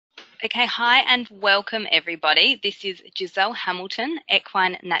Okay, hi and welcome everybody. This is Giselle Hamilton,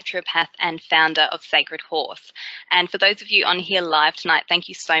 equine naturopath and founder of Sacred Horse. And for those of you on here live tonight, thank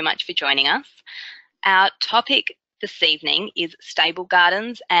you so much for joining us. Our topic this evening is stable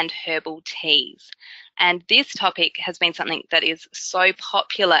gardens and herbal teas. And this topic has been something that is so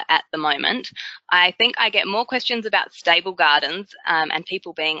popular at the moment. I think I get more questions about stable gardens and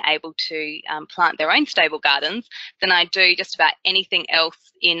people being able to plant their own stable gardens than I do just about anything else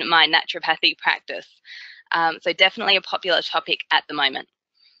in my naturopathy practice. So definitely a popular topic at the moment.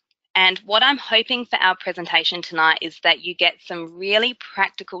 And what I'm hoping for our presentation tonight is that you get some really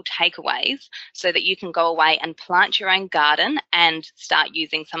practical takeaways so that you can go away and plant your own garden and start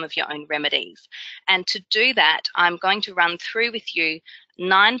using some of your own remedies. And to do that, I'm going to run through with you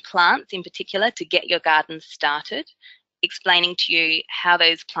 9 plants in particular to get your garden started, explaining to you how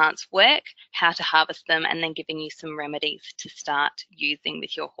those plants work, how to harvest them, and then giving you some remedies to start using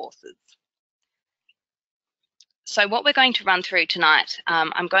with your horses. So what we're going to run through tonight,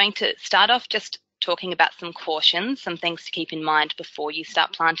 I'm going to start off just talking about some cautions, some things to keep in mind before you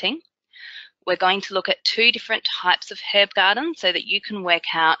start planting. We're going to look at 2 different types of herb gardens so that you can work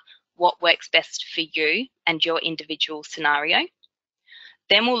out what works best for you and your individual scenario.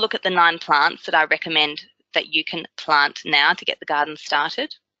 Then we'll look at the 9 plants that I recommend that you can plant now to get the garden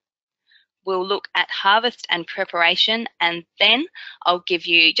started. We'll look at harvest and preparation, and then I'll give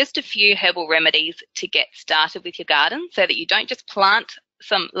you just a few herbal remedies to get started with your garden so that you don't just plant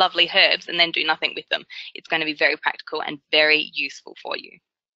some lovely herbs and then do nothing with them. It's going to be very practical and very useful for you.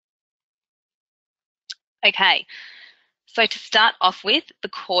 Okay, so to start off with, the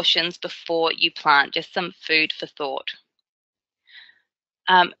cautions before you plant, just some food for thought.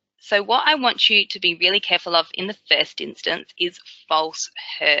 So what I want you to be really careful of in the first instance is false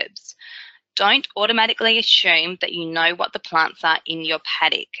herbs. Don't automatically assume that you know what the plants are in your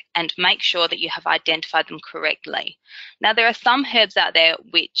paddock, and make sure that you have identified them correctly. Now, there are some herbs out there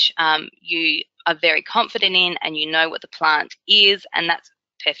which you are very confident in and you know what the plant is, and that's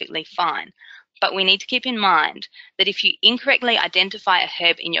perfectly fine. But we need to keep in mind that if you incorrectly identify a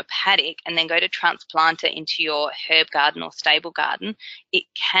herb in your paddock and then go to transplant it into your herb garden or stable garden, it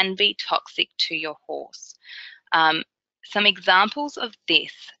can be toxic to your horse. Some examples of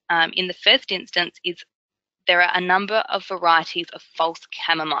this in the first instance is there are a number of varieties of false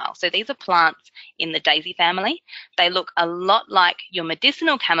chamomile. So these are plants in the daisy family. They look a lot like your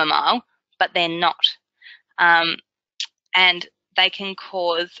medicinal chamomile, but they're not. And they can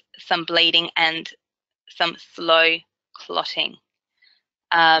cause some bleeding and some slow clotting.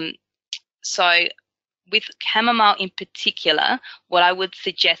 So with chamomile in particular, what I would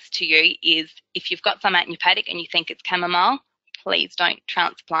suggest to you is if you've got some out in your paddock and you think it's chamomile, please don't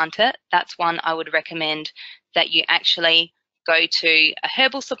transplant it. That's one I would recommend that you actually go to a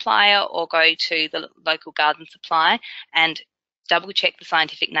herbal supplier or go to the local garden supply and double check the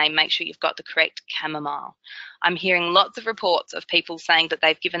scientific name, make sure you've got the correct chamomile. I'm hearing lots of reports of people saying that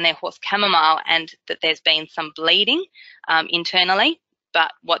they've given their horse chamomile and that there's been some bleeding internally.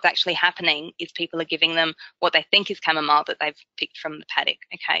 But what's actually happening is people are giving them what they think is chamomile that they've picked from the paddock.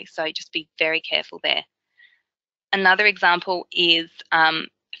 Okay, so just be very careful there. Another example is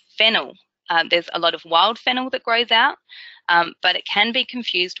fennel. There's a lot of wild fennel that grows out, but it can be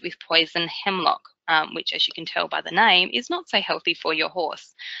confused with poison hemlock, which, as you can tell by the name, is not so healthy for your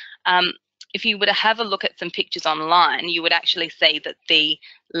horse. If you were to have a look at some pictures online, you would actually see that the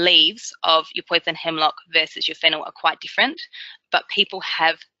leaves of your poison hemlock versus your fennel are quite different, but people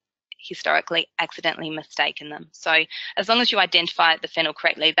have historically accidentally mistaken them. So as long as you identify the fennel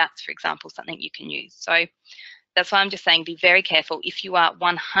correctly, that's, for example, something you can use. So that's why I'm just saying be very careful. If you are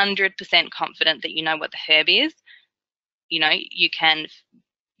 100% confident that you know what the herb is, you know, you can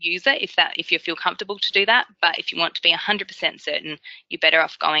use it if you feel comfortable to do that. But if you want to be 100% certain, you're better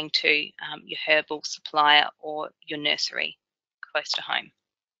off going to your herbal supplier or your nursery close to home.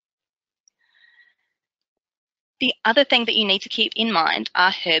 The other thing that you need to keep in mind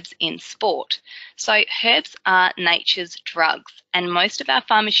are herbs in sport. So herbs are nature's drugs, and most of our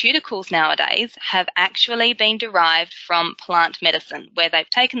pharmaceuticals nowadays have actually been derived from plant medicine, where they've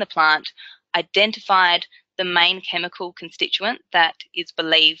taken the plant, identified the main chemical constituent that is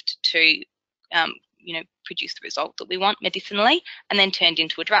believed to produce the result that we want medicinally, and then turned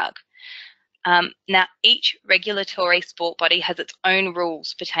into a drug. Now, each regulatory sport body has its own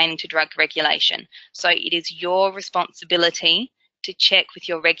rules pertaining to drug regulation. So it is your responsibility to check with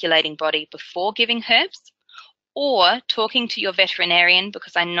your regulating body before giving herbs, or talking to your veterinarian,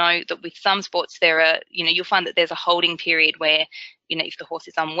 because I know that with some sports there are, you'll find that there's a holding period where, if the horse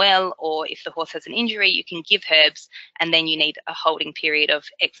is unwell or if the horse has an injury, you can give herbs and then you need a holding period of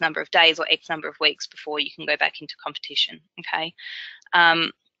X number of days or X number of weeks before you can go back into competition, okay?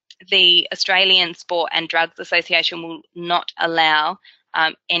 The Australian Sport and Drugs Association will not allow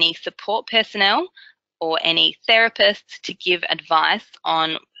any support personnel or any therapists to give advice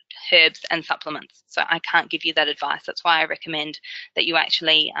on herbs and supplements. So I can't give you that advice. That's why I recommend that you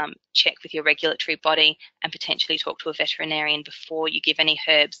actually check with your regulatory body and potentially talk to a veterinarian before you give any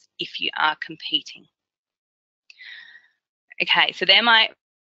herbs if you are competing. Okay, so they're my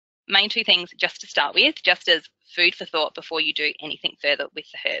main two things just to start with, just as food for thought before you do anything further with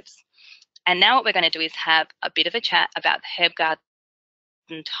the herbs. And now what we're going to do is have a bit of a chat about the herb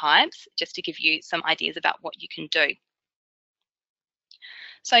garden types, just to give you some ideas about what you can do.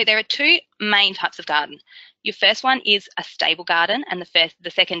 So there are two main types of garden. Your first one is a stable garden, and the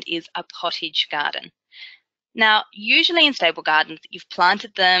second is a pottage garden. Now, usually in stable gardens, you've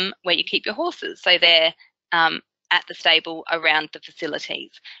planted them where you keep your horses, so they're at the stable around the facilities.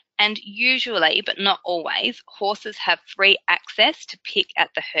 And usually, but not always, horses have free access to pick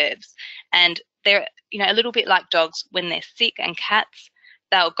at the herbs. And they're, a little bit like dogs when they're sick, and cats,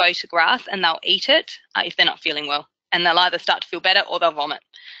 they'll go to grass and they'll eat it if they're not feeling well. And they'll either start to feel better or they'll vomit.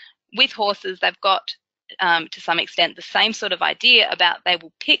 With horses, they've got, to some extent, the same sort of idea about they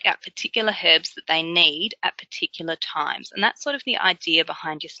will pick out particular herbs that they need at particular times. And that's sort of the idea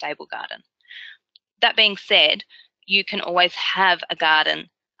behind your stable garden. That being said, you can always have a garden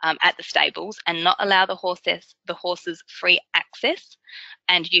at the stables and not allow the horses free access,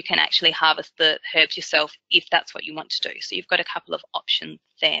 and you can actually harvest the herbs yourself if that's what you want to do. So you've got a couple of options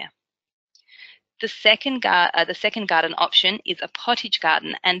there. The second garden option is a pottage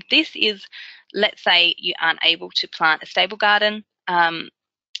garden, and this is, let's say you aren't able to plant a stable garden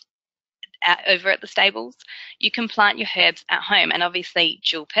over at the stables. You can plant your herbs at home, and obviously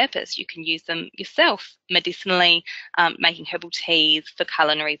dual purpose. You can use them yourself medicinally, making herbal teas for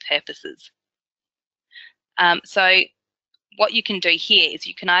culinary purposes. So what you can do here is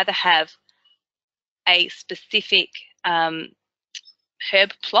you can either have a specific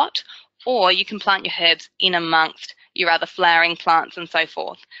herb plot, or you can plant your herbs in amongst your other flowering plants and so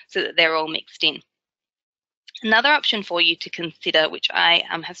forth, so that they're all mixed in. Another option for you to consider, which I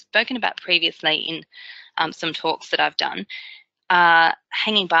have spoken about previously in some talks that I've done, are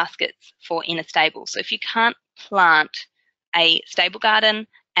hanging baskets for in a stable. So if you can't plant a stable garden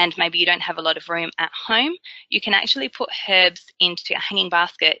and maybe you don't have a lot of room at home, you can actually put herbs into a hanging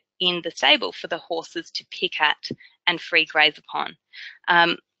basket in the stable for the horses to pick at and free graze upon.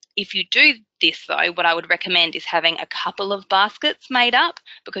 If you do this, though, what I would recommend is having a couple of baskets made up,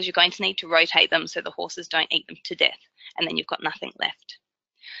 because you're going to need to rotate them so the horses don't eat them to death, and then you've got nothing left.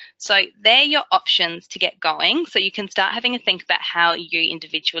 So they're your options to get going, so you can start having a think about how you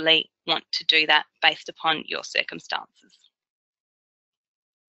individually want to do that based upon your circumstances.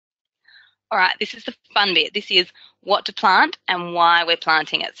 All right, this is the fun bit. This is what to plant and why we're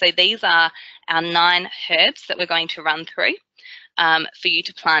planting it. So these are our 9 herbs that we're going to run through for you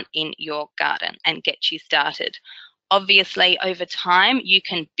to plant in your garden and get you started. Obviously, over time, you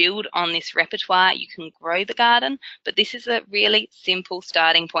can build on this repertoire, you can grow the garden, but this is a really simple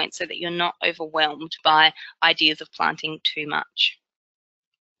starting point so that you're not overwhelmed by ideas of planting too much.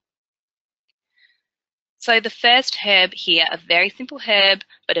 So the first herb here, a very simple herb,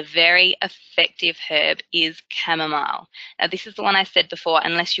 but a very effective herb, is chamomile. Now, this is the one I said before,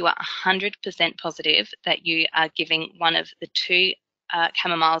 unless you are 100% positive that you are giving one of the 2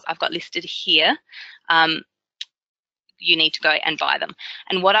 chamomiles I've got listed here, you need to go and buy them.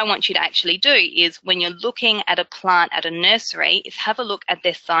 And what I want you to actually do is, when you're looking at a plant at a nursery, is have a look at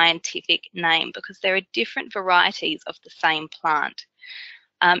their scientific name, because there are different varieties of the same plant.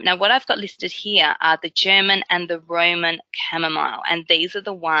 Now, what I've got listed here are the German and the Roman chamomile, and these are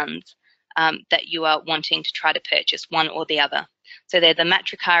the ones that you are wanting to try to purchase, one or the other. So they're the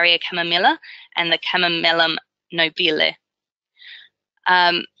Matricaria chamomilla and the Chamomellum nobile.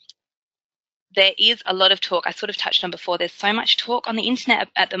 There is a lot of talk, I sort of touched on before, there's so much talk on the internet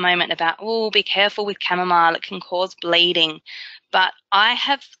at the moment about, oh, be careful with chamomile, it can cause bleeding. But I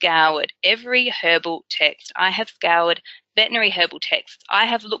have scoured every herbal text. I have scoured veterinary herbal texts. I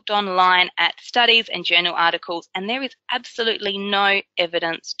have looked online at studies and journal articles, and there is absolutely no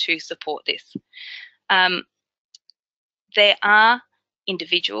evidence to support this. There are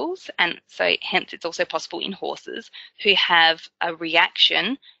individuals, and so hence it's also possible in horses, who have a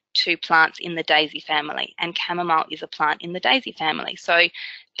reaction to plants in the daisy family, and chamomile is a plant in the daisy family. So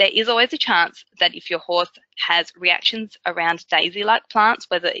there is always a chance that if your horse has reactions around daisy-like plants,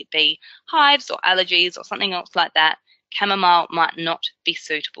 whether it be hives or allergies or something else like that, chamomile might not be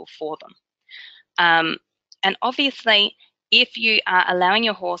suitable for them. And obviously, if you are allowing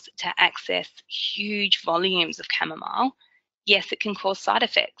your horse to access huge volumes of chamomile, yes, it can cause side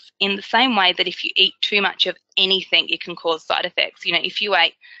effects, in the same way that if you eat too much of anything, it can cause side effects. You know, if you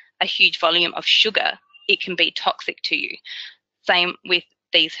ate a huge volume of sugar, it can be toxic to you. Same with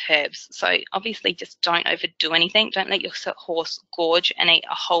these herbs. So obviously just don't overdo anything. Don't let your horse gorge and eat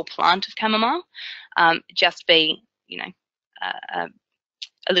a whole plant of chamomile. Just be, you know,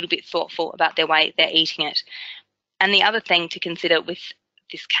 a little bit thoughtful about their way they're eating it. And the other thing to consider with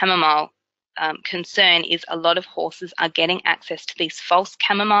this chamomile concern is a lot of horses are getting access to these false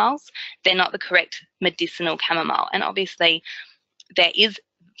chamomiles. They're not the correct medicinal chamomile. And obviously there is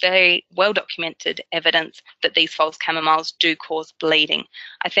very well documented evidence that these false chamomiles do cause bleeding.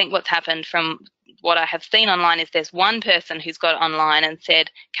 I think what's happened from what I have seen online is there's one person who's got online and said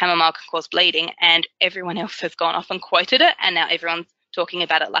chamomile can cause bleeding, and everyone else has gone off and quoted it, and now everyone's talking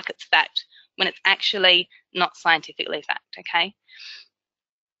about it like it's fact, when it's actually not scientifically fact, okay?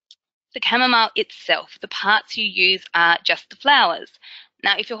 The chamomile itself, the parts you use are just the flowers.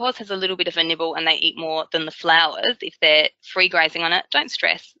 Now, if your horse has a little bit of a nibble and they eat more than the flowers, if they're free grazing on it, don't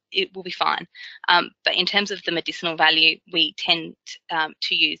stress, it will be fine. But in terms of the medicinal value, we tend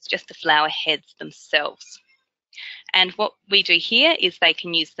to use just the flower heads themselves. And what we do here is they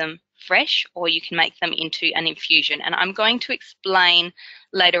can use them fresh, or you can make them into an infusion. And I'm going to explain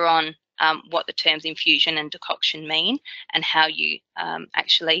later on what the terms infusion and decoction mean, and how you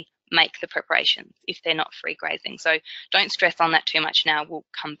actually make the preparations if they're not free grazing. So don't stress on that too much now. We'll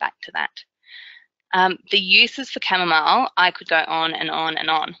come back to that. The uses for chamomile, I could go on and on and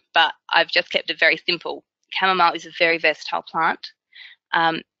on, but I've just kept it very simple. Chamomile is a very versatile plant.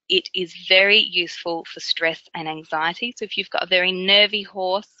 It is very useful for stress and anxiety. So if you've got a very nervy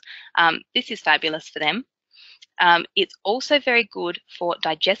horse, this is fabulous for them. It's also very good for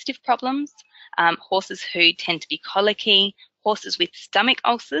digestive problems, horses who tend to be colicky, horses with stomach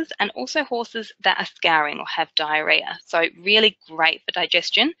ulcers, and also horses that are scouring or have diarrhea. So really great for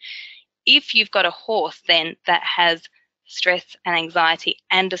digestion. If you've got a horse then that has stress and anxiety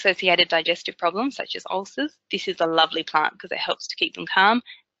and associated digestive problems such as ulcers, this is a lovely plant because it helps to keep them calm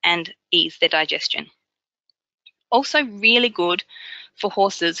and ease their digestion. Also really good for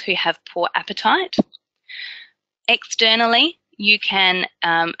horses who have poor appetite. Externally, you can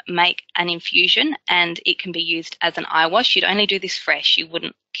make an infusion and it can be used as an eye wash. You'd only do this fresh. You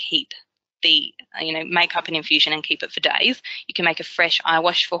wouldn't keep the, make up an infusion and keep it for days. You can make a fresh eye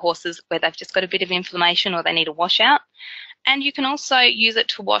wash for horses where they've just got a bit of inflammation or they need a washout. And you can also use it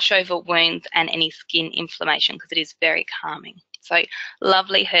to wash over wounds and any skin inflammation because it is very calming. So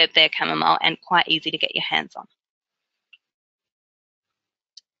lovely herb there, chamomile, and quite easy to get your hands on.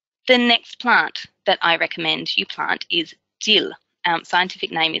 The next plant that I recommend you plant is dill.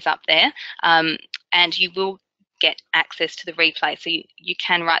 Scientific name is up there, and you will get access to the replay. So you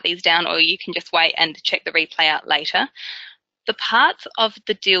can write these down, or you can just wait and check the replay out later. The parts of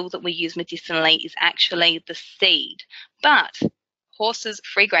the dill that we use medicinally is actually the seed, but horses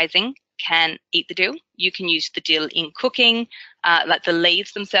free grazing can eat the dill. You can use the dill in cooking, like the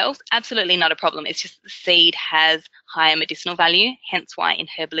leaves themselves, absolutely not a problem. It's just the seed has higher medicinal value, hence why in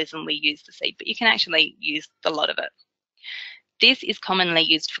herbalism we use the seed, but you can actually use a lot of it. This is commonly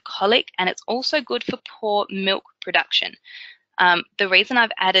used for colic, and it's also good for poor milk production. The reason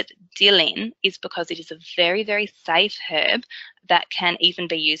I've added dill in is because it is a very, very safe herb that can even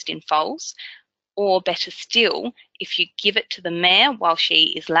be used in foals. Or better still, if you give it to the mare while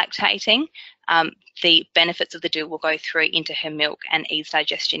she is lactating, the benefits of the dill will go through into her milk and ease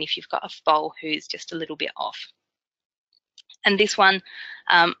digestion if you've got a foal who's just a little bit off. And this one,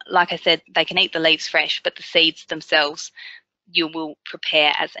 like I said, they can eat the leaves fresh, but the seeds themselves you will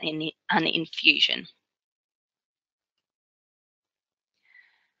prepare as an infusion.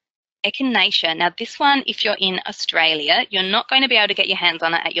 Echinacea. Now this one, if you're in Australia, you're not going to be able to get your hands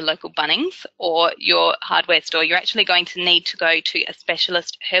on it at your local Bunnings or your hardware store. You're actually going to need to go to a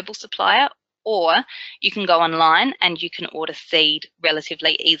specialist herbal supplier, or you can go online and you can order seed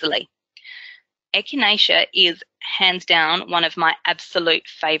relatively easily. Echinacea is hands down one of my absolute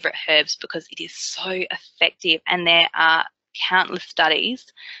favourite herbs because it is so effective, and there are countless studies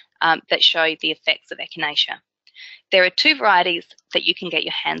that show the effects of Echinacea. There are two varieties that you can get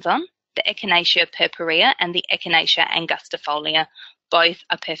your hands on, the Echinacea purpurea and the Echinacea angustifolia. Both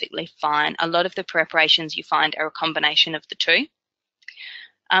are perfectly fine. A lot of the preparations you find are a combination of the two.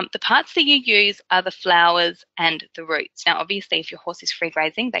 The parts that you use are the flowers and the roots. Now, obviously, if your horse is free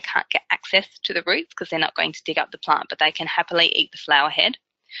grazing, they can't get access to the roots because they're not going to dig up the plant, but they can happily eat the flower head.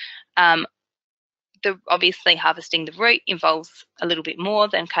 Obviously, harvesting the root involves a little bit more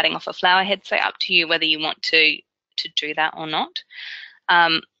than cutting off a flower head, so up to you whether you want to do that or not.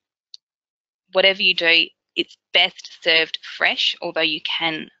 Whatever you do, it's best served fresh, although you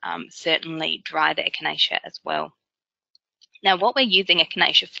can certainly dry the echinacea as well. Now, what we're using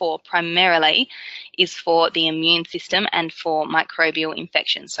echinacea for primarily is for the immune system and for microbial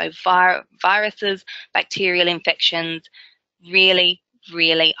infections. So viruses, bacterial infections, really,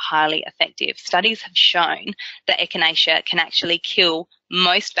 really highly effective. Studies have shown that echinacea can actually kill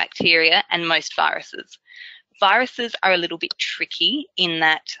most bacteria and most viruses. Viruses are a little bit tricky in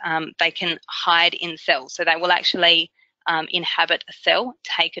that they can hide in cells. So they will actually inhabit a cell,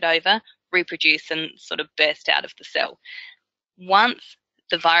 take it over, reproduce, and sort of burst out of the cell. Once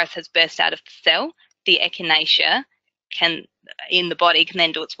the virus has burst out of the cell, the echinacea in the body can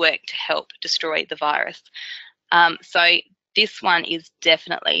then do its work to help destroy the virus. So this one is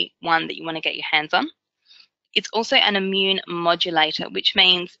definitely one that you want to get your hands on. It's also an immune modulator, which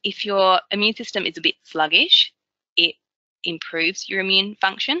means if your immune system is a bit sluggish, it improves your immune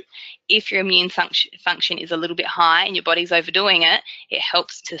function. If your immune function is a little bit high and your body's overdoing it, it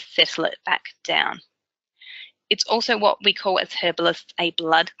helps to settle it back down. It's also what we call as herbalists a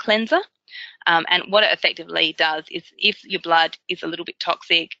blood cleanser. And what it effectively does is if your blood is a little bit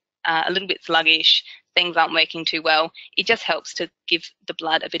toxic, a little bit sluggish, things aren't working too well, it just helps to give the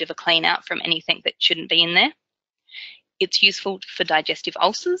blood a bit of a clean out from anything that shouldn't be in there. It's useful for digestive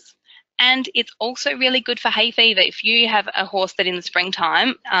ulcers, and it's also really good for hay fever. If you have a horse that in the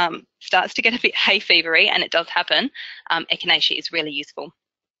springtime starts to get a bit hay fevery, and it does happen, echinacea is really useful.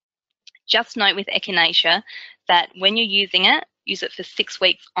 Just note with echinacea that when you're using it, use it for 6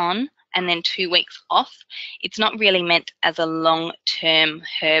 weeks on and then 2 weeks off. It's not really meant as a long-term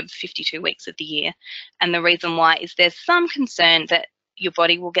herb, 52 weeks of the year. And the reason why is there's some concern that your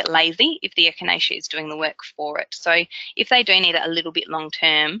body will get lazy if the echinacea is doing the work for it. So if they do need it a little bit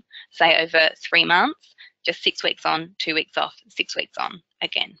long-term, say over 3 months, just 6 weeks on, 2 weeks off, 6 weeks on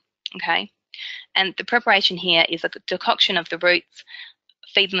again, okay? And the preparation here is a decoction of the roots,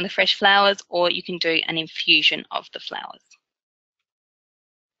 feed them the fresh flowers, or you can do an infusion of the flowers.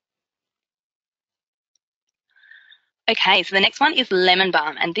 Okay, so the next one is lemon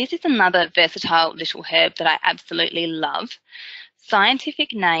balm, and this is another versatile little herb that I absolutely love.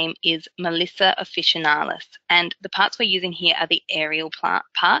 Scientific name is Melissa officinalis, and the parts we're using here are the aerial plant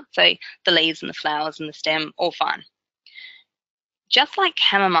part, so the leaves and the flowers and the stem, all fine. Just like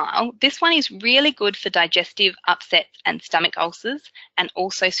chamomile, this one is really good for digestive upsets and stomach ulcers, and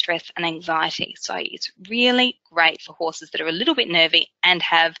also stress and anxiety. So it's really great for horses that are a little bit nervy and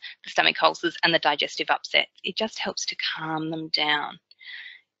have the stomach ulcers and the digestive upsets. It just helps to calm them down.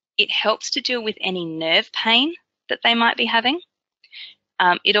 It helps to deal with any nerve pain that they might be having.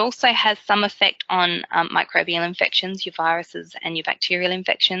 It also has some effect on microbial infections, your viruses and your bacterial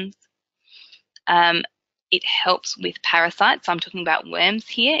infections. It helps with parasites. I'm talking about worms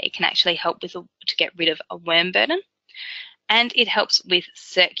here. It can actually help to get rid of a worm burden. And it helps with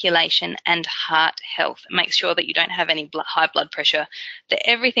circulation and heart health. It makes sure that you don't have any high blood pressure, that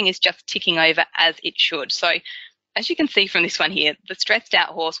everything is just ticking over as it should. So as you can see from this one here, the stressed out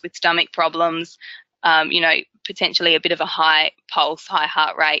horse with stomach problems, potentially a bit of a high pulse, high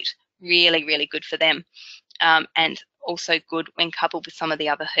heart rate, really, really good for them. And also good when coupled with some of the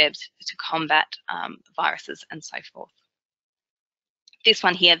other herbs to combat viruses and so forth. This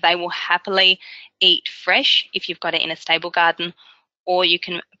one here, they will happily eat fresh if you've got it in a stable garden, or you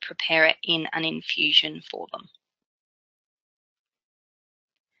can prepare it in an infusion for them.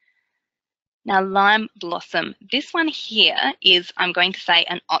 Now, lime blossom. This one here is, I'm going to say,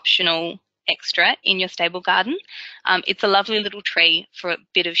 an optional extra in your stable garden. It's a lovely little tree for a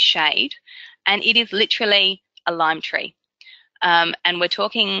bit of shade, and it is literally a lime tree. And we're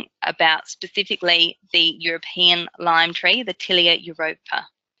talking about specifically the European lime tree, the Tilia europa.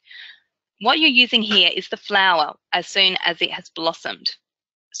 What you're using here is the flower as soon as it has blossomed.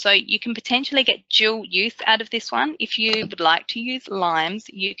 So you can potentially get dual use out of this one. If you would like to use limes,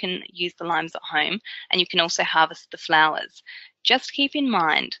 you can use the limes at home, and you can also harvest the flowers. Just keep in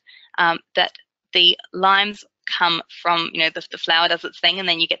mind that the limes come from, the flower does its thing and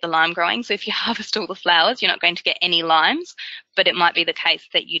then you get the lime growing. So if you harvest all the flowers, you're not going to get any limes, but it might be the case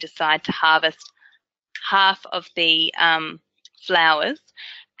that you decide to harvest half of the flowers,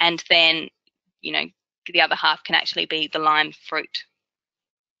 and then, the other half can actually be the lime fruit.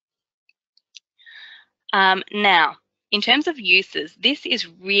 Now, in terms of uses, this is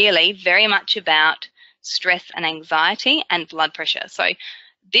really very much about stress and anxiety and blood pressure. So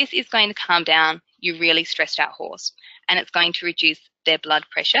this is going to calm down your really stressed out horse, and it's going to reduce their blood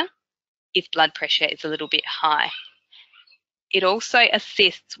pressure if blood pressure is a little bit high. It also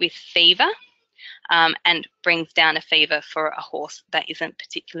assists with fever and brings down a fever for a horse that isn't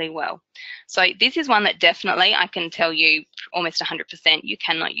particularly well. So this is one that definitely, I can tell you almost 100%, you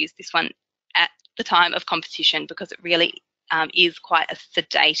cannot use this one at the time of competition because it really is quite a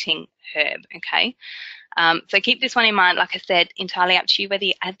sedating herb, okay? So keep this one in mind. Like I said, entirely up to you whether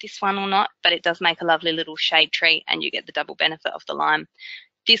you add this one or not, but it does make a lovely little shade tree and you get the double benefit of the lime.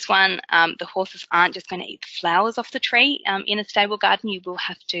 This one, the horses aren't just going to eat the flowers off the tree. In a stable garden, you will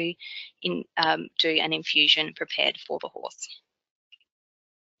have to do an infusion prepared for the horse.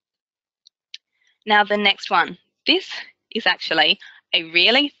 Now the next one. This is actually a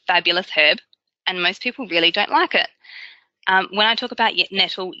really fabulous herb and most people really don't like it. When I talk about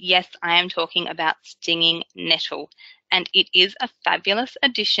nettle, yes, I am talking about stinging nettle, and it is a fabulous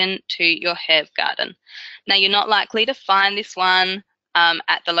addition to your herb garden. Now, you're not likely to find this one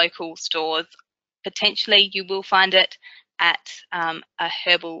at the local stores. Potentially, you will find it at a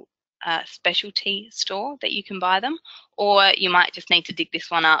herbal specialty store that you can buy them, or you might just need to dig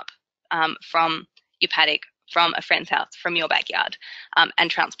this one up from your paddock, from a friend's house, from your backyard, and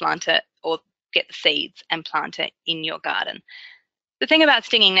transplant it or get the seeds and plant it in your garden. The thing about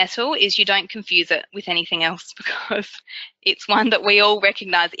stinging nettle is you don't confuse it with anything else because it's one that we all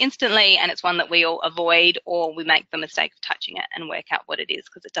recognize instantly and it's one that we all avoid, or we make the mistake of touching it and work out what it is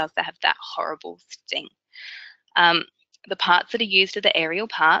because it does have that horrible sting. The parts that are used are the aerial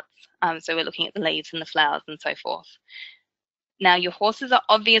parts, so we're looking at the leaves and the flowers and so forth. Now, your horses are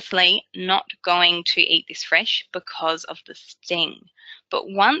obviously not going to eat this fresh because of the sting,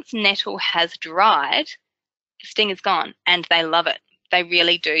 but once nettle has dried, the sting is gone and they love it. They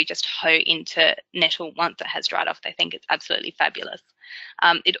really do just hoe into nettle once it has dried off. They think it's absolutely fabulous.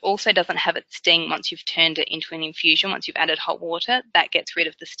 It also doesn't have its sting once you've turned it into an infusion. Once you've added hot water, that gets rid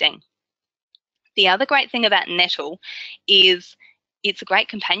of the sting. The other great thing about nettle is it's a great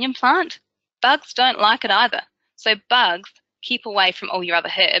companion plant. Bugs don't like it either. So bugs keep away from all your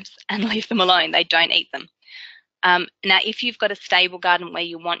other herbs and leave them alone. They don't eat them. Now, if you've got a stable garden where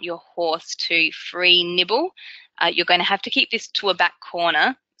you want your horse to free nibble, you're going to have to keep this to a back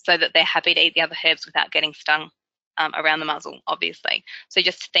corner so that they're happy to eat the other herbs without getting stung around the muzzle, obviously. So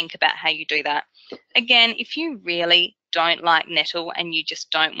just think about how you do that. Again, if you really don't like nettle and you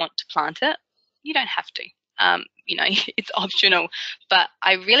just don't want to plant it, you don't have to. You know, it's optional, but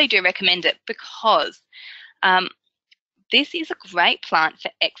I really do recommend it because this is a great plant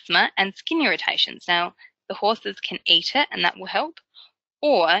for eczema and skin irritations. Now, the horses can eat it and that will help,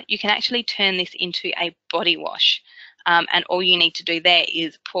 or you can actually turn this into a body wash, and all you need to do there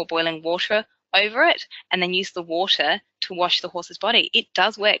is pour boiling water over it and then use the water to wash the horse's body. It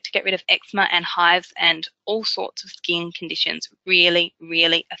does work to get rid of eczema and hives and all sorts of skin conditions really,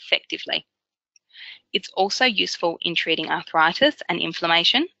 really effectively. It's also useful in treating arthritis and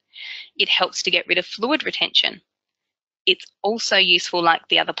inflammation. It helps to get rid of fluid retention. It's also useful, like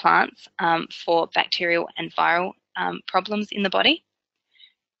the other plants, for bacterial and viral problems in the body.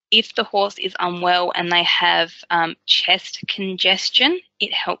 If the horse is unwell and they have chest congestion,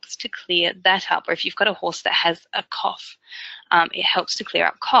 it helps to clear that up. Or if you've got a horse that has a cough, it helps to clear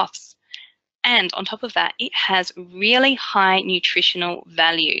up coughs. And on top of that, it has really high nutritional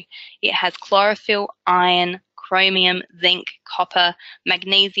value. It has chlorophyll, iron, chromium, zinc, copper,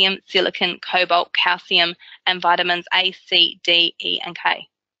 magnesium, silicon, cobalt, calcium, and vitamins A, C, D, E, and K.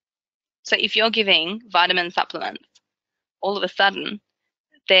 So if you're giving vitamin supplements, all of a sudden,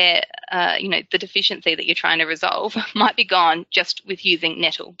 the deficiency that you're trying to resolve might be gone just with using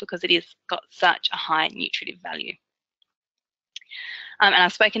nettle because it has got such a high nutritive value. And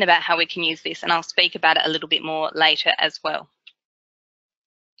I've spoken about how we can use this, and I'll speak about it a little bit more later as well.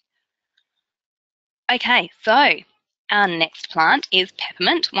 Okay, so our next plant is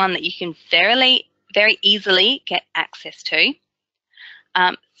peppermint, one that you can very easily get access to.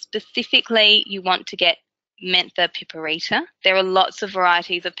 Specifically, you want to get Mentha piperita. There are lots of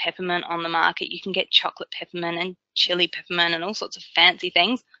varieties of peppermint on the market. You can get chocolate peppermint and chili peppermint and all sorts of fancy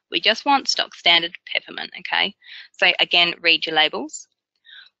things. We just want stock standard peppermint, okay? So again, read your labels.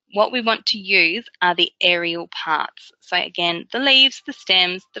 What we want to use are the aerial parts. So again, the leaves, the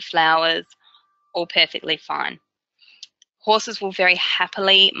stems, the flowers, all perfectly fine. Horses will very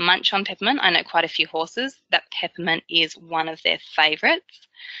happily munch on peppermint. I know quite a few horses that peppermint is one of their favourites.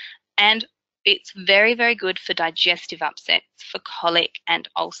 And it's very, very good for digestive upsets, for colic and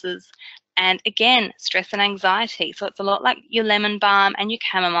ulcers, And again, stress and anxiety. So it's a lot like your lemon balm and your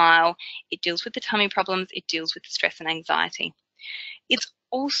chamomile. It deals with the tummy problems. It deals with the stress and anxiety. It's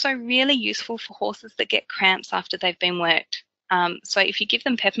also really useful for horses that get cramps after they've been worked. So if you give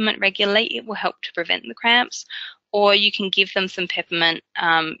them peppermint regularly, it will help to prevent the cramps, or you can give them some peppermint,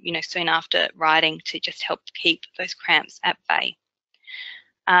 soon after riding to just help keep those cramps at bay.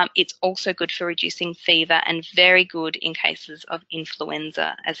 It's also good for reducing fever and very good in cases of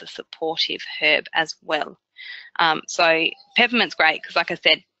influenza as a supportive herb as well. So peppermint's great because, like I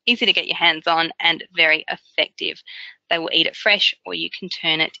said, easy to get your hands on and very effective. They will eat it fresh, or you can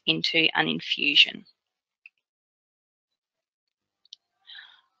turn it into an infusion.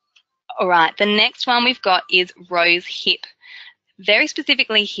 All right, the next one we've got is rose hip. Very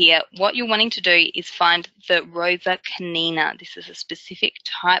specifically here, what you're wanting to do is find the Rosa canina. This is a specific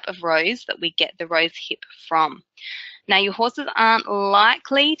type of rose that we get the rose hip from. Now, your horses aren't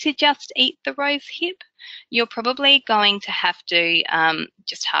likely to just eat the rose hip. You're probably going to have to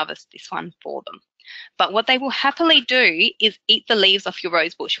just harvest this one for them. But what they will happily do is eat the leaves off your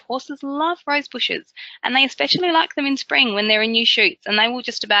rose bush. Horses love rose bushes, and they especially like them in spring when they're in new shoots, and they will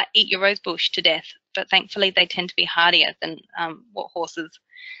just about eat your rose bush to death. But thankfully, they tend to be hardier than what horses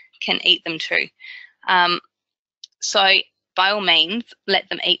can eat them to. So by all means, let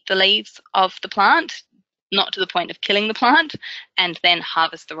them eat the leaves of the plant, not to the point of killing the plant, and then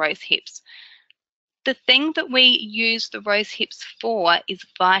harvest the rose hips. The thing that we use the rose hips for is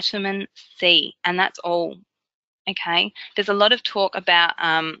vitamin C, and that's all, okay? There's a lot of talk about,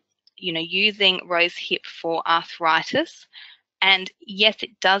 using rose hip for arthritis, and yes,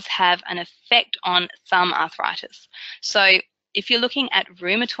 it does have an effect on some arthritis. So if you're looking at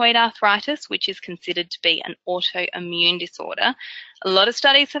rheumatoid arthritis, which is considered to be an autoimmune disorder, a lot of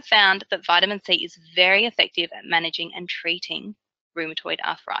studies have found that vitamin C is very effective at managing and treating rheumatoid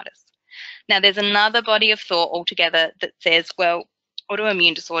arthritis. Now, there's another body of thought altogether that says, well,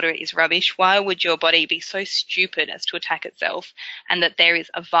 autoimmune disorder is rubbish. Why would your body be so stupid as to attack itself? And that there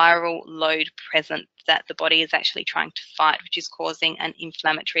is a viral load present that the body is actually trying to fight, which is causing an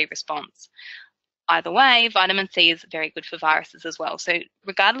inflammatory response. Either way, vitamin C is very good for viruses as well. So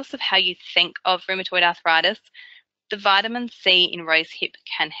regardless of how you think of rheumatoid arthritis, the vitamin C in rose hip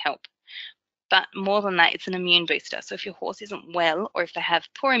can help. But more than that, it's an immune booster. So if your horse isn't well, or if they have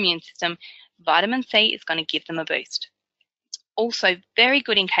poor immune system, vitamin C is going to give them a boost. It's also very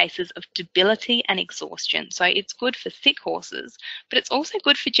good in cases of debility and exhaustion. So it's good for sick horses, but it's also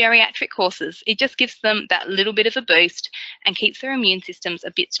good for geriatric horses. It just gives them that little bit of a boost and keeps their immune systems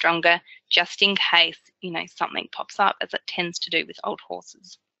a bit stronger, just in case, something pops up, as it tends to do with old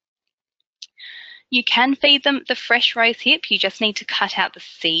horses. You can feed them the fresh rose hip. You just need to cut out the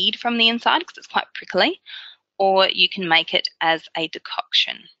seed from the inside because it's quite prickly, or you can make it as a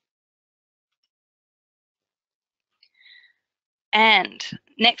decoction. And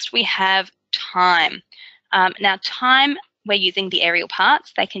next we have thyme. Now, thyme, we're using the aerial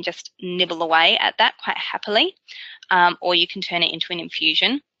parts. They can just nibble away at that quite happily, or you can turn it into an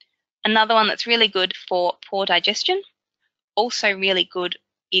infusion. Another one that's really good for poor digestion, also really good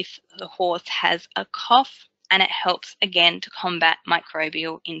if the horse has a cough, and it helps again to combat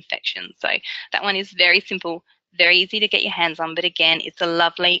microbial infections. So that one is very simple, very easy to get your hands on, but again, it's a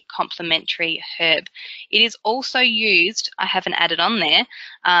lovely complementary herb. It is also used, I haven't added on there,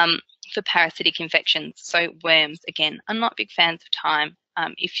 for parasitic infections. So worms, again, I'm not big fans of thyme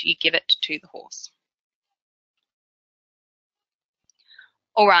if you give it to the horse.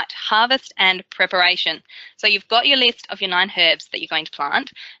 All right, harvest and preparation. So you've got your list of your 9 herbs that you're going to plant.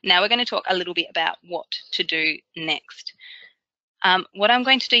 Now we're going to talk a little bit about what to do next. What I'm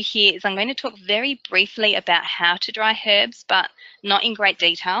going to do here is I'm going to talk very briefly about how to dry herbs, but not in great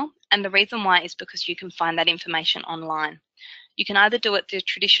detail. And the reason why is because you can find that information online. You can either do it the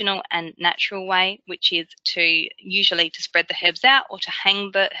traditional and natural way, which is usually to spread the herbs out or to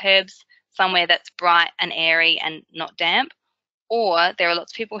hang the herbs somewhere that's bright and airy and not damp. Or there are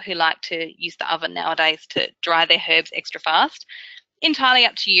lots of people who like to use the oven nowadays to dry their herbs extra fast. Entirely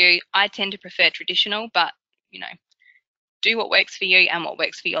up to you. I tend to prefer traditional, but, do what works for you and what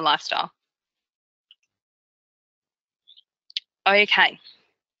works for your lifestyle. Okay,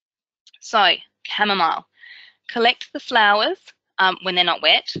 so chamomile. Collect the flowers when they're not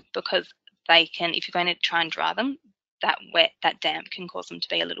wet, because they can, if you're going to try and dry them, that damp can cause them to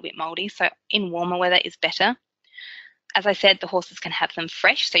be a little bit moldy. So in warmer weather is better. As I said, the horses can have them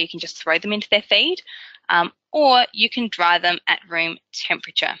fresh, so you can just throw them into their feed, or you can dry them at room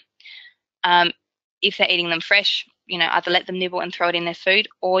temperature. If they're eating them fresh, either let them nibble and throw it in their food,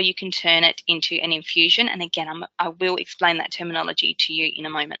 or you can turn it into an infusion. And again, I will explain that terminology to you in a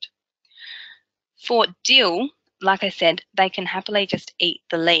moment. For dill, like I said, they can happily just eat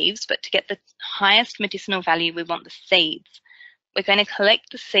the leaves, but to get the highest medicinal value, we want the seeds. We're going to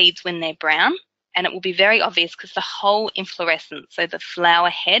collect the seeds when they're brown, and it will be very obvious because the whole inflorescence, so the flower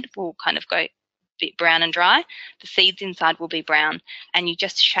head will kind of go a bit brown and dry. The seeds inside will be brown, and you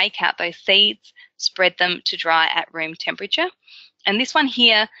just shake out those seeds, spread them to dry at room temperature. And this one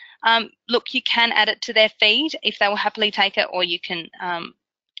here, look, you can add it to their feed if they will happily take it, or you can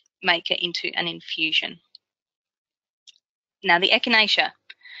make it into an infusion. Now the echinacea,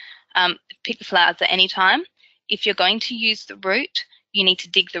 pick the flowers at any time. If you're going to use the root, you need to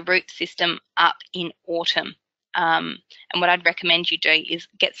dig the root system up in autumn. And what I'd recommend you do is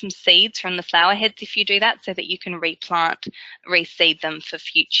get some seeds from the flower heads if you do that, so that you can replant, reseed them for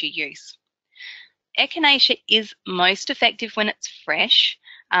future use. Echinacea is most effective when it's fresh,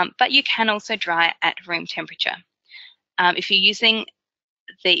 but you can also dry it at room temperature.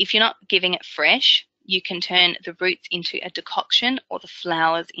 If you're not giving it fresh, you can turn the roots into a decoction or the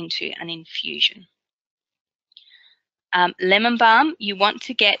flowers into an infusion. Lemon balm, you want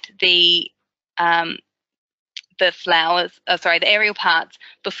to get the aerial parts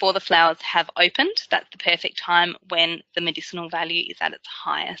before the flowers have opened. That's the perfect time when the medicinal value is at its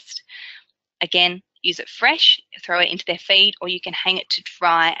highest. Again, use it fresh, throw it into their feed, or you can hang it to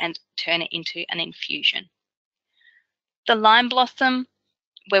dry and turn it into an infusion. The lime blossom,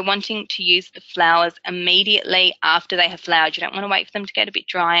 we're wanting to use the flowers immediately after they have flowered. You don't want to wait for them to get a bit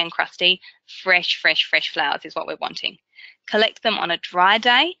dry and crusty. Fresh flowers is what we're wanting. Collect them on a dry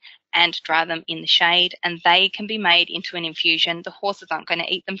day and dry them in the shade, and they can be made into an infusion. The horses aren't going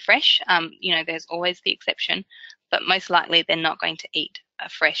to eat them fresh. There's always the exception, but most likely they're not going to eat a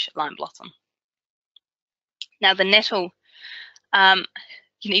fresh lime blossom. Now the nettle,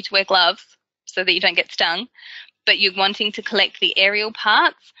 you need to wear gloves so that you don't get stung, but you're wanting to collect the aerial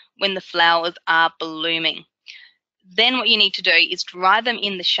parts when the flowers are blooming. Then what you need to do is dry them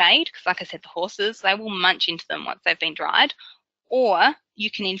in the shade, because like I said, the horses, they will munch into them once they've been dried, or you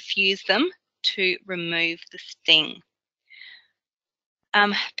can infuse them to remove the sting.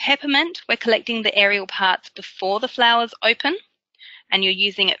 Peppermint, we're collecting the aerial parts before the flowers open, and you're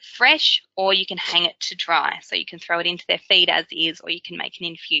using it fresh, or you can hang it to dry. So you can throw it into their feed as is, or you can make an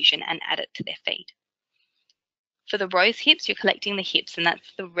infusion and add it to their feed. For the rose hips, you're collecting the hips, and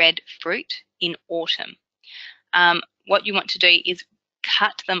that's the red fruit in autumn. What you want to do is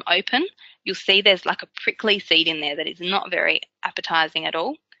cut them open. You'll see there's like a prickly seed in there that is not very appetizing at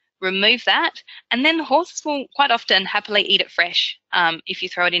all. Remove that, and then the horses will quite often happily eat it fresh if you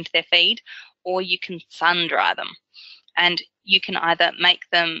throw it into their feed, or you can sun dry them. And you can either make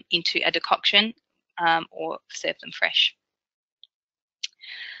them into a decoction or serve them fresh.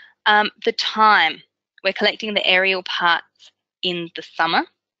 The thyme, we're collecting the aerial parts in the summer,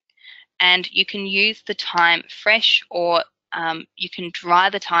 and you can use the thyme fresh, or you can dry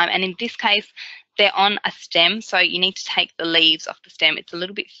the thyme. And in this case, they're on a stem, so you need to take the leaves off the stem. It's a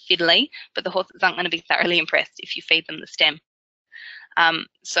little bit fiddly, but the horses aren't going to be thoroughly impressed if you feed them the stem.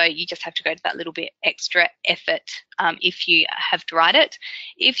 So you just have to go to that little bit extra effort if you have dried it.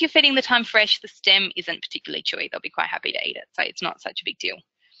 If you're feeding the thyme fresh, the stem isn't particularly chewy. They'll be quite happy to eat it, so it's not such a big deal.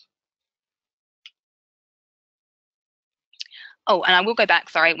 Oh, and I will go back,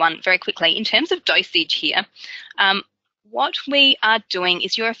 one very quickly. In terms of dosage here, what we are doing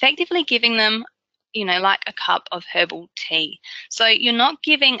is you're effectively giving them, like a cup of herbal tea. So you're not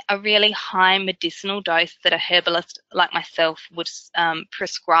giving a really high medicinal dose that a herbalist like myself would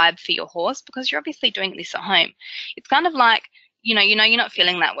prescribe for your horse, because you're obviously doing this at home. It's kind of like, you're not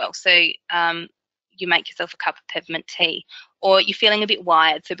feeling that well, so you make yourself a cup of peppermint tea, or you're feeling a bit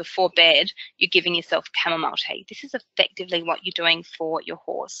wired, so before bed you're giving yourself chamomile tea. This is effectively what you're doing for your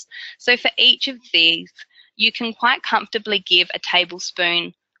horse. So for each of these, you can quite comfortably give a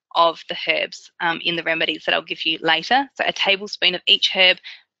tablespoon of the herbs in the remedies that I'll give you later. So a tablespoon of each herb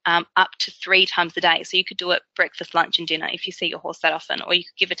up to 3 times a day. So you could do it breakfast, lunch and dinner if you see your horse that often, or you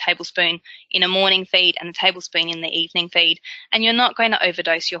could give a tablespoon in a morning feed and a tablespoon in the evening feed. And you're not going to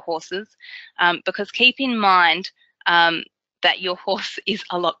overdose your horses because keep in mind that your horse is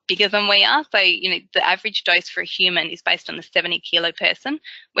a lot bigger than we are. So, the average dose for a human is based on the 70 kilo person.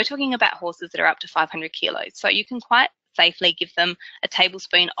 We're talking about horses that are up to 500 kilos. So you can quite safely give them a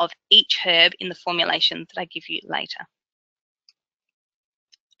tablespoon of each herb in the formulations that I give you later.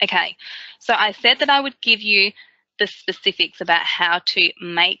 Okay, so I said that I would give you the specifics about how to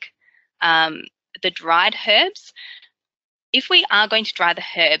make the dried herbs. If we are going to dry the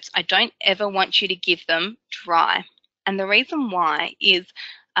herbs, I don't ever want you to give them dry. And the reason why is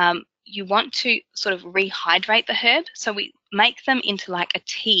you want to sort of rehydrate the herb. So make them into like a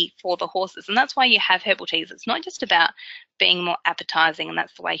tea for the horses. And that's why you have herbal teas. It's not just about being more appetizing, and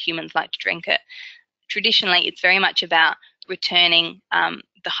that's the way humans like to drink it. Traditionally, it's very much about returning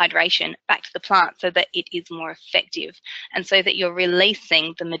the hydration back to the plant so that it is more effective and so that you're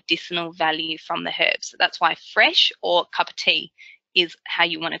releasing the medicinal value from the herbs. So that's why fresh or cup of tea is how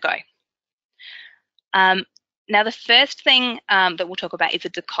you want to go. Now, the first thing that we'll talk about is a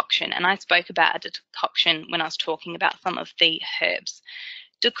decoction, and I spoke about a decoction when I was talking about some of the herbs.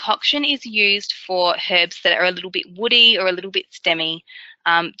 Decoction is used for herbs that are a little bit woody or a little bit stemmy,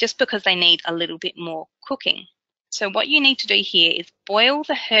 just because they need a little bit more cooking. So what you need to do here is boil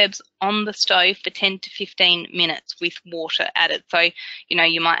the herbs on the stove for 10 to 15 minutes with water added. So, you know,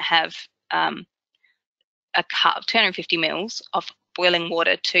 you might have a cup, 250 mils of boiling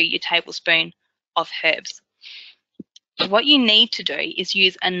water to your tablespoon of herbs. What you need to do is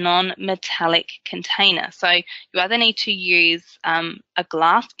use a non-metallic container. So you either need to use a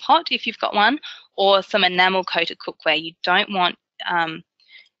glass pot if you've got one, or some enamel-coated cookware. You don't want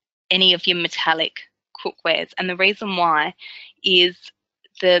any of your metallic cookwares. And the reason why is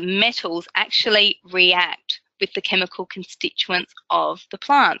the metals actually react with the chemical constituents of the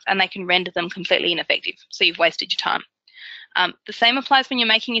plants, and they can render them completely ineffective. So you've wasted your time. The same applies when you're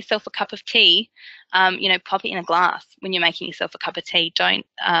making yourself a cup of tea. You know, pop it in a glass when you're making yourself a cup of tea. Don't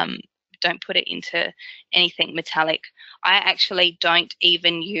put it into anything metallic. I actually don't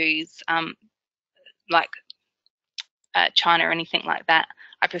even use like china or anything like that.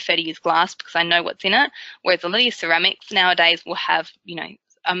 I prefer to use glass because I know what's in it, whereas a lot of your ceramics nowadays will have, you know,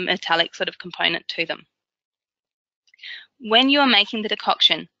 a metallic sort of component to them. When you are making the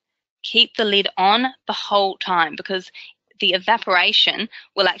decoction, keep the lid on the whole time, because the evaporation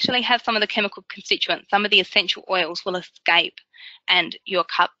will actually have some of the chemical constituents, some of the essential oils will escape, and your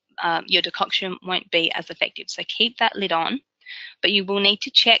decoction won't be as effective. So keep that lid on, but you will need to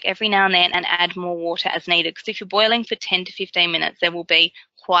check every now and then and add more water as needed, because if you're boiling for 10 to 15 minutes, there will be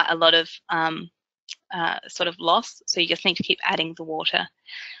quite a lot of sort of loss. So you just need to keep adding the water.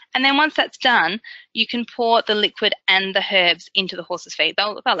 And then once that's done, you can pour the liquid and the herbs into the horse's feed.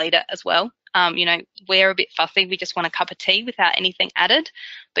 They'll eat it as well. You know, we're a bit fussy. We just want a cup of tea without anything added,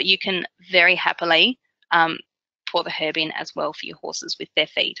 but you can very happily pour the herb in as well for your horses with their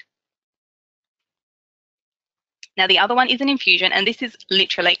feed. Now, the other one is an infusion, and this is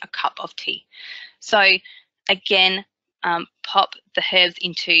literally a cup of tea. So again, pop the herbs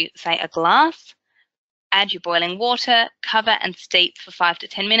into, say, a glass, add your boiling water, cover and steep for 5 to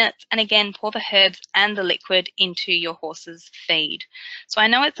 10 minutes, and again, pour the herbs and the liquid into your horse's feed. So I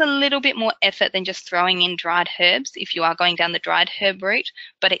know it's a little bit more effort than just throwing in dried herbs if you are going down the dried herb route,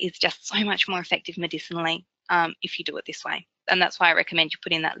 but it is just so much more effective medicinally if you do it this way. And that's why I recommend you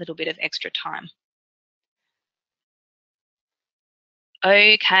put in that little bit of extra time.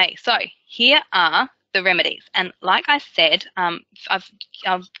 Okay, so here are the remedies, and like I said,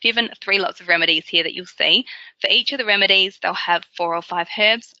 I've given 3 lots of remedies here that you'll see. For each of the remedies, they'll have 4 or 5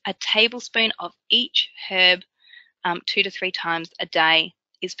 herbs. A tablespoon of each herb 2 to 3 times a day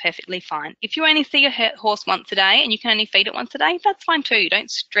is perfectly fine. If you only see your horse once a day and you can only feed it once a day, that's fine too.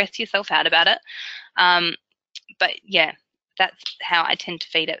 Don't stress yourself out about it. But yeah, that's how I tend to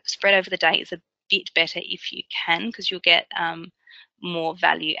feed it. Spread over the day is a bit better if you can, because you'll get more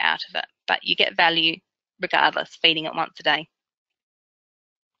value out of it. But you get value regardless, feeding it once a day.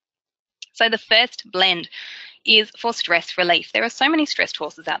 So the first blend is for stress relief. There are so many stressed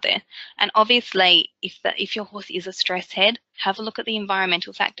horses out there, and obviously if your horse is a stress head, have a look at the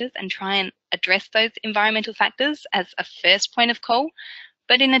environmental factors and try and address those environmental factors as a first point of call.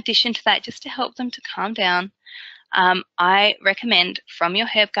 But in addition to that, just to help them to calm down, I recommend from your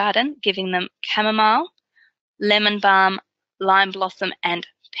herb garden giving them chamomile, lemon balm, lime blossom, and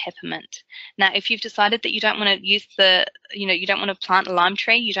peppermint. Now, if you've decided that you don't want to use you don't want to plant a lime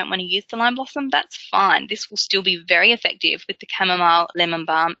tree, you don't want to use the lime blossom, that's fine. This will still be very effective with the chamomile, lemon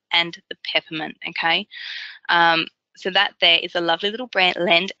balm, and the peppermint, okay? So that there is a lovely little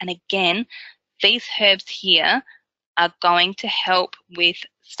blend. And again, these herbs here are going to help with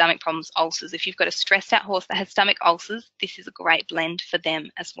stomach problems, ulcers. If you've got a stressed out horse that has stomach ulcers, this is a great blend for them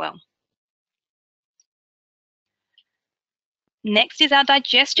as well. Next is our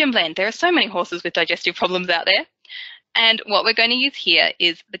digestion blend. There are so many horses with digestive problems out there. And what we're going to use here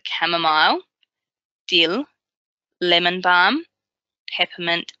is the chamomile, dill, lemon balm,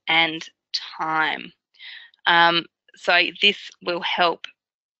 peppermint, and thyme. So this will help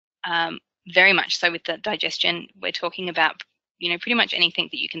very much so with the digestion. We're talking about, pretty much anything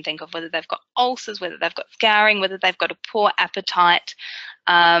that you can think of, whether they've got ulcers, whether they've got scouring, whether they've got a poor appetite,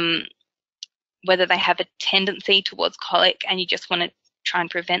 whether they have a tendency towards colic and you just want to try and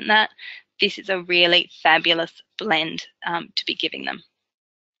prevent that, this is a really fabulous blend to be giving them.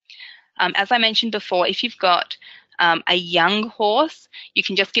 As I mentioned before, if you've got a young horse, you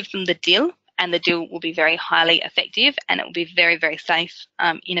can just give them the dill, and the dill will be very highly effective, and it will be very, very safe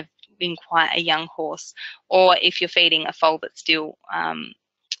in quite a young horse. Or if you're feeding a foal that's still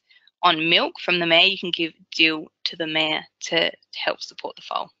on milk from the mare, you can give dill to the mare to help support the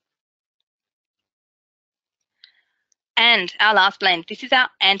foal. And our last blend, this is our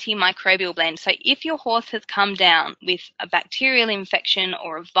antimicrobial blend. So if your horse has come down with a bacterial infection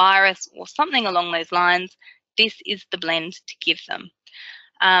or a virus or something along those lines, this is the blend to give them.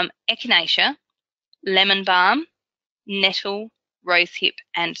 Echinacea, lemon balm, nettle, rosehip,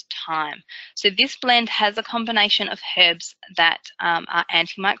 and thyme. So this blend has a combination of herbs that are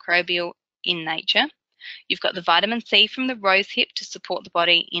antimicrobial in nature. You've got the vitamin C from the rosehip to support the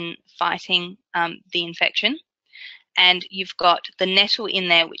body in fighting the infection. And you've got the nettle in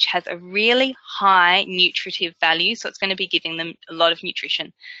there, which has a really high nutritive value. So it's going to be giving them a lot of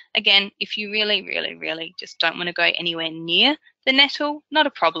nutrition. Again, if you really, really, really just don't want to go anywhere near the nettle, not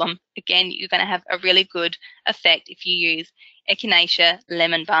a problem. Again, you're going to have a really good effect if you use echinacea,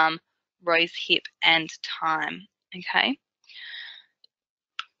 lemon balm, rosehip, and thyme. Okay.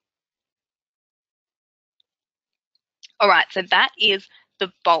 All right, so that is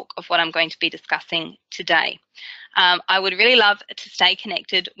the bulk of what I'm going to be discussing today. I would really love to stay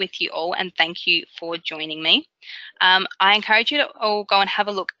connected with you all, and thank you for joining me. I encourage you to all go and have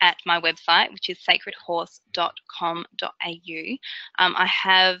a look at my website, which is sacredhorse.com.au. I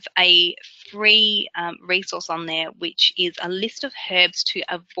have a free resource on there, which is a list of herbs to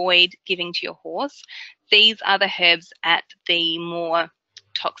avoid giving to your horse. These are the herbs at the more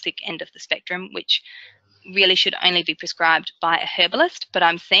toxic end of the spectrum, which really should only be prescribed by a herbalist, but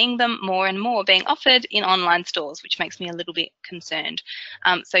I'm seeing them more and more being offered in online stores, which makes me a little bit concerned.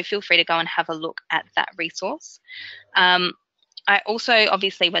 So feel free to go and have a look at that resource. I also,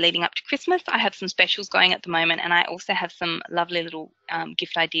 obviously, we're leading up to Christmas. I have some specials going at the moment, and I also have some lovely little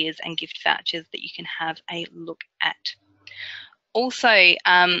gift ideas and gift vouchers that you can have a look at. Also,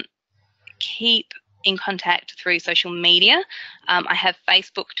 keep in contact through social media. I have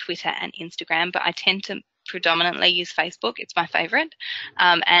Facebook, Twitter, and Instagram, but I tend to predominantly use Facebook. It's my favorite.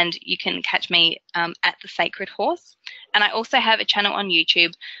 And you can catch me at The Sacred Horse. And I also have a channel on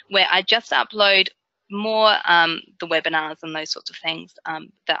YouTube where I just upload more the webinars and those sorts of things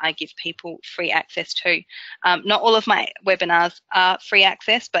that I give people free access to. Not all of my webinars are free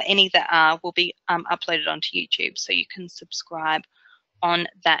access, but any that are will be uploaded onto YouTube, so you can subscribe on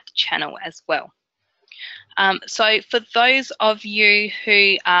that channel as well. So for those of you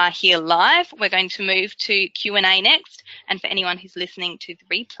who are here live, we're going to move to Q&A next. And for anyone who's listening to the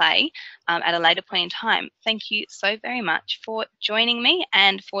replay at a later point in time, thank you so very much for joining me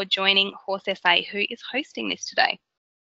and for joining Horse SA, who is hosting this today.